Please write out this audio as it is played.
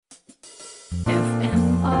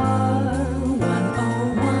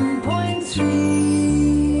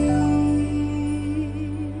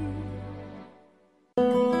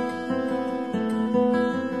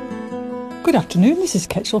Good afternoon, this is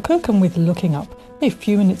Ketchel Kirkham with Looking Up, a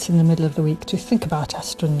few minutes in the middle of the week to think about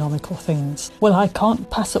astronomical things. Well, I can't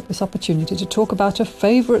pass up this opportunity to talk about a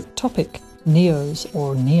favourite topic, NEOs,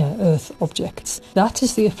 or near-Earth objects. That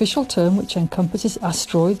is the official term which encompasses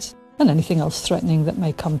asteroids and anything else threatening that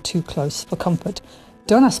may come too close for comfort.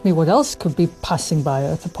 Don't ask me what else could be passing by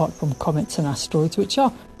Earth apart from comets and asteroids, which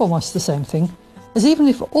are almost the same thing, as even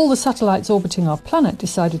if all the satellites orbiting our planet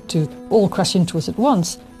decided to all crash into us at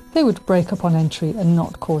once, they would break up on entry and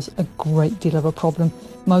not cause a great deal of a problem.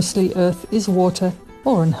 Mostly Earth is water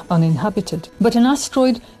or uninhabited. But an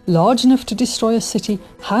asteroid large enough to destroy a city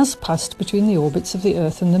has passed between the orbits of the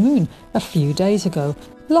Earth and the Moon a few days ago,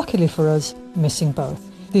 luckily for us, missing both.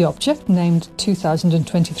 The object, named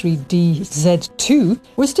 2023 DZ2,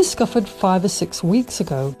 was discovered 5 or 6 weeks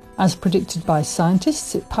ago. As predicted by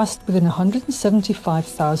scientists, it passed within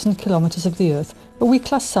 175,000 kilometres of the Earth a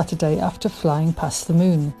week last Saturday after flying past the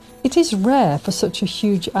Moon. It is rare for such a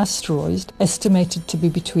huge asteroid, estimated to be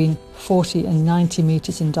between 40 and 90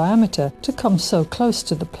 metres in diameter, to come so close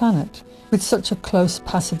to the planet. With such a close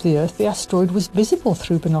pass of the Earth, the asteroid was visible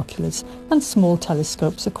through binoculars and small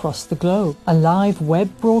telescopes across the globe. A live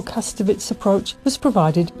web broadcast of its approach was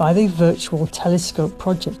provided by the Virtual Telescope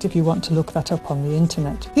project, if you want to look that up on the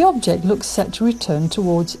internet. The object looks set to return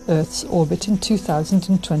towards Earth's orbit in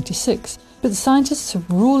 2026, but scientists have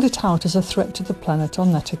ruled it out as a threat to the planet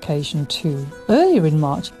on that occasion too. Earlier in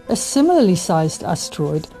March, a similarly sized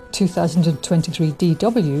asteroid, 2023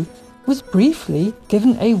 DW, was briefly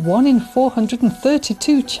given a 1 in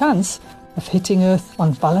 432 chance of hitting Earth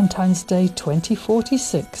on Valentine's Day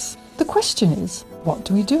 2046. The question is, what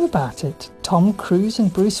do we do about it? Tom Cruise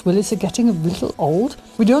and Bruce Willis are getting a little old.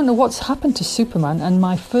 We don't know what's happened to Superman, and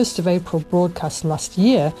my 1st of April broadcast last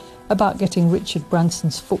year about getting Richard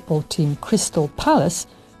Branson's football team Crystal Palace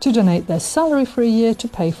to donate their salary for a year to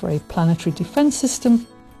pay for a planetary defence system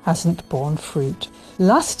hasn't borne fruit.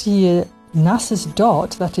 Last year, NASA's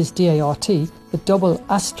DART, that is DART, the Double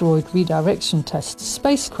Asteroid Redirection Test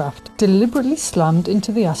spacecraft, deliberately slammed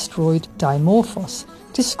into the asteroid Dimorphos,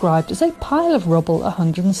 described as a pile of rubble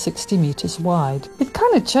 160 metres wide. It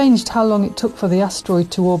kind of changed how long it took for the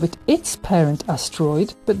asteroid to orbit its parent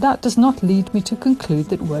asteroid, but that does not lead me to conclude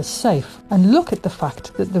that we're safe. And look at the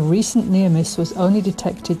fact that the recent near-miss was only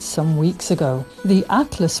detected some weeks ago. The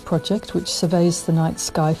Atlas project, which surveys the night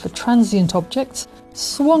sky for transient objects,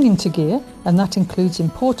 swung into gear, and that includes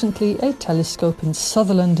importantly a telescope in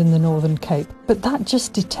Sutherland in the Northern Cape. But that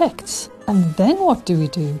just detects, and then what do we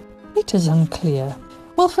do? It is unclear.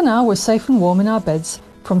 Well, for now we're safe and warm in our beds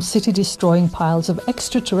from city-destroying piles of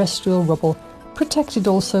extraterrestrial rubble, protected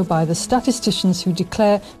also by the statisticians who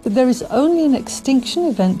declare that there is only an extinction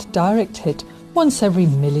event direct hit once every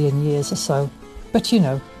million years or so. But you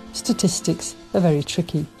know, statistics are very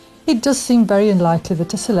tricky. It does seem very unlikely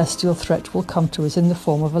that a celestial threat will come to us in the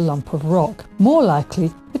form of a lump of rock. More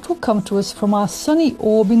likely, it will come to us from our sunny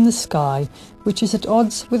orb in the sky, which is at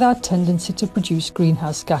odds with our tendency to produce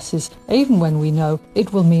greenhouse gases, even when we know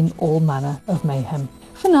it will mean all manner of mayhem.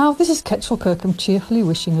 For now, this is Ketchel Kirkham cheerfully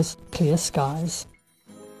wishing us clear skies.